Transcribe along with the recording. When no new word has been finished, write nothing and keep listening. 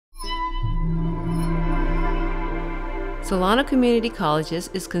Solano Community Colleges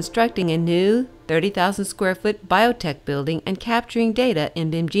is constructing a new 30,000 square foot biotech building and capturing data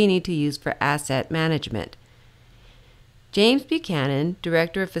in Genie to use for asset management. James Buchanan,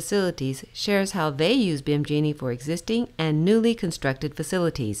 Director of Facilities, shares how they use Genie for existing and newly constructed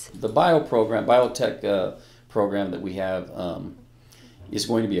facilities. The biotech program that we have is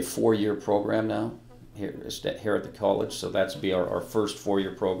going to be a 4-year program now here at the college. So that's be our first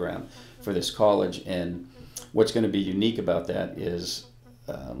 4-year program for this college. And what's going to be unique about that is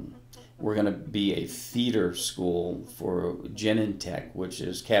we're going to be a feeder school for Genentech, which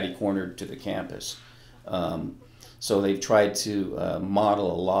is catty-cornered to the campus. So they've tried to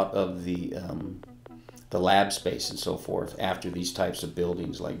model a lot of the lab space and so forth after these types of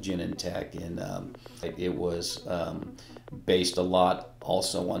buildings like Genentech, and it was based a lot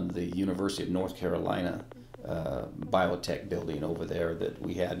also on the University of North Carolina Biotech Building over there that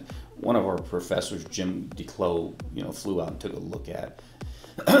we had one of our professors, Jim DeClos, flew out and took a look at.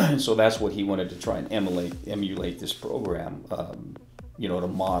 So that's what he wanted to try and emulate this program, to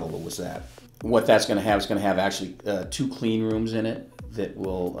model was that. What that's going to have is going to have actually 2 clean rooms in it that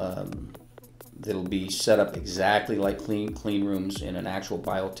will that'll be set up exactly like clean rooms in an actual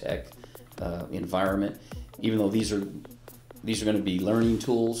biotech environment. Even though these are going to be learning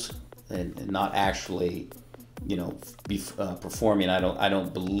tools and not actually, be performing. I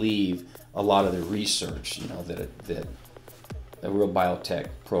don't believe a lot of the research, that a real biotech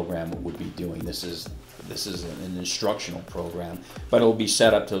program would be doing. This is an instructional program, but it'll be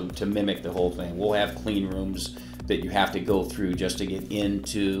set up to mimic the whole thing. We'll have clean rooms that you have to go through just to get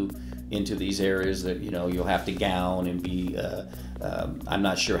into these areas that you'll have to gown and be. I'm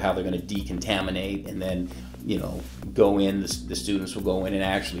not sure how they're going to decontaminate and then go in. The students will go in and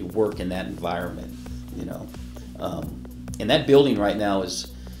actually work in that environment. And that building right now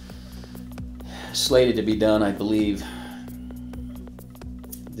is slated to be done, I believe,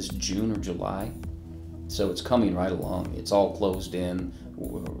 this June or July. So it's coming right along. It's all closed in.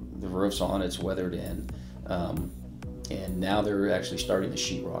 The roof's on. It's weathered in. And now they're actually starting the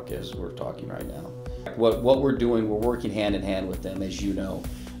sheetrock as we're talking right now. What we're doing, we're working hand in hand with them, as you know.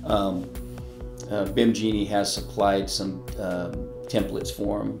 Genie has supplied some templates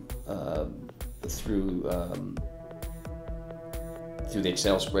for them through the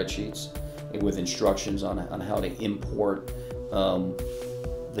Excel spreadsheets with instructions on how to import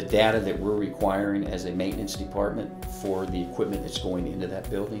the data that we're requiring as a maintenance department for the equipment that's going into that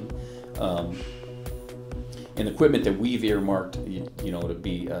building. And the equipment that we've earmarked,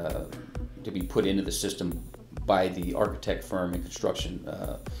 to be put into the system by the architect firm and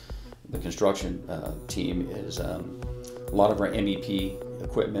the construction team is a lot of our MEP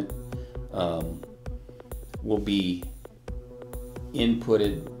equipment will be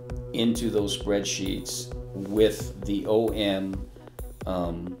inputted into those spreadsheets with the OM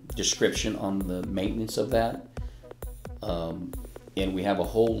description on the maintenance of that. And we have a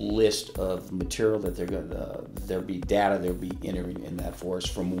whole list of material that there'll be data they'll be entering in that for us,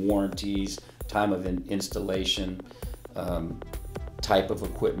 from warranties, time of installation, type of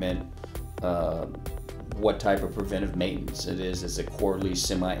equipment, what type of preventive maintenance it is it quarterly,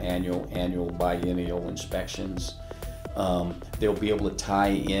 semi-annual, annual, biennial inspections. They'll be able to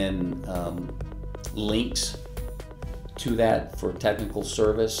tie in links to that for technical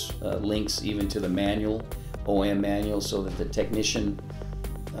service, links even to the manual, OM manual, so that the technician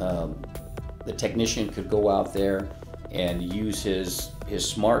could go out there and use his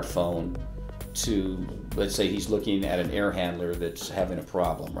smartphone to, let's say he's looking at an air handler that's having a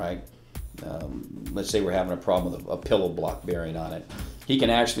problem, right? Let's say we're having a problem with a pillow block bearing on it. He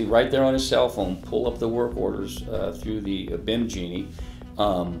can actually, right there on his cell phone, pull up the work orders through the Genie,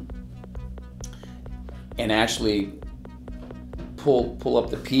 and actually pull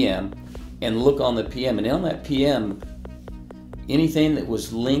up the PM and look on the PM. And on that PM, anything that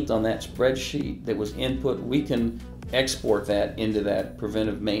was linked on that spreadsheet that was input, we can export that into that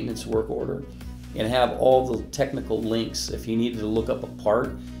preventive maintenance work order and have all the technical links. If he needed to look up a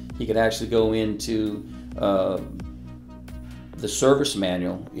part, he could actually go into the service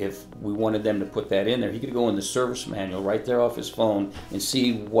manual. If we wanted them to put that in there, he could go in the service manual right there off his phone and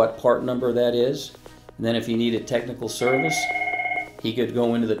see what part number that is. And then if he needed technical service, he could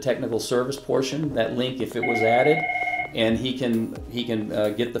go into the technical service portion, that link if it was added, and he can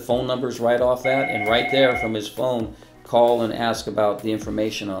get the phone numbers right off that, and right there from his phone call and ask about the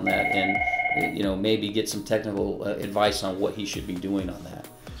information on that, and maybe get some technical advice on what he should be doing on that.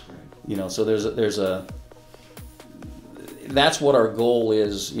 So that's what our goal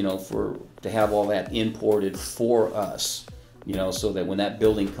is, to have all that imported for us, so that when that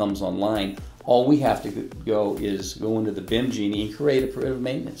building comes online, All we have to go is go into the BIM Genie and create a preventive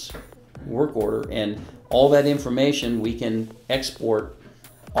maintenance work order, and all that information we can export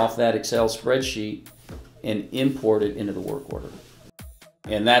off that Excel spreadsheet and import it into the work order.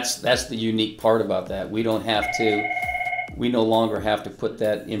 And that's the unique part about that. We no longer have to put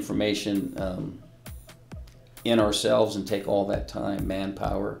that information in ourselves and take all that time,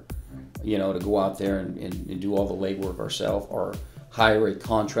 manpower, to go out there and do all the legwork ourselves, or hire a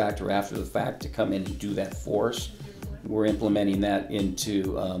contractor after the fact to come in and do that for us. We're implementing that into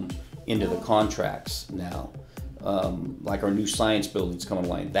the contracts now. Like our new science buildings coming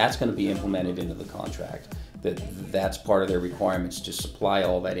online, that's going to be implemented into the contract. That's part of their requirements, to supply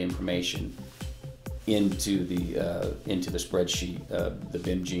all that information into the spreadsheet, the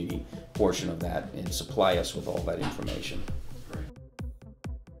BIM Genie portion of that, and supply us with all that information.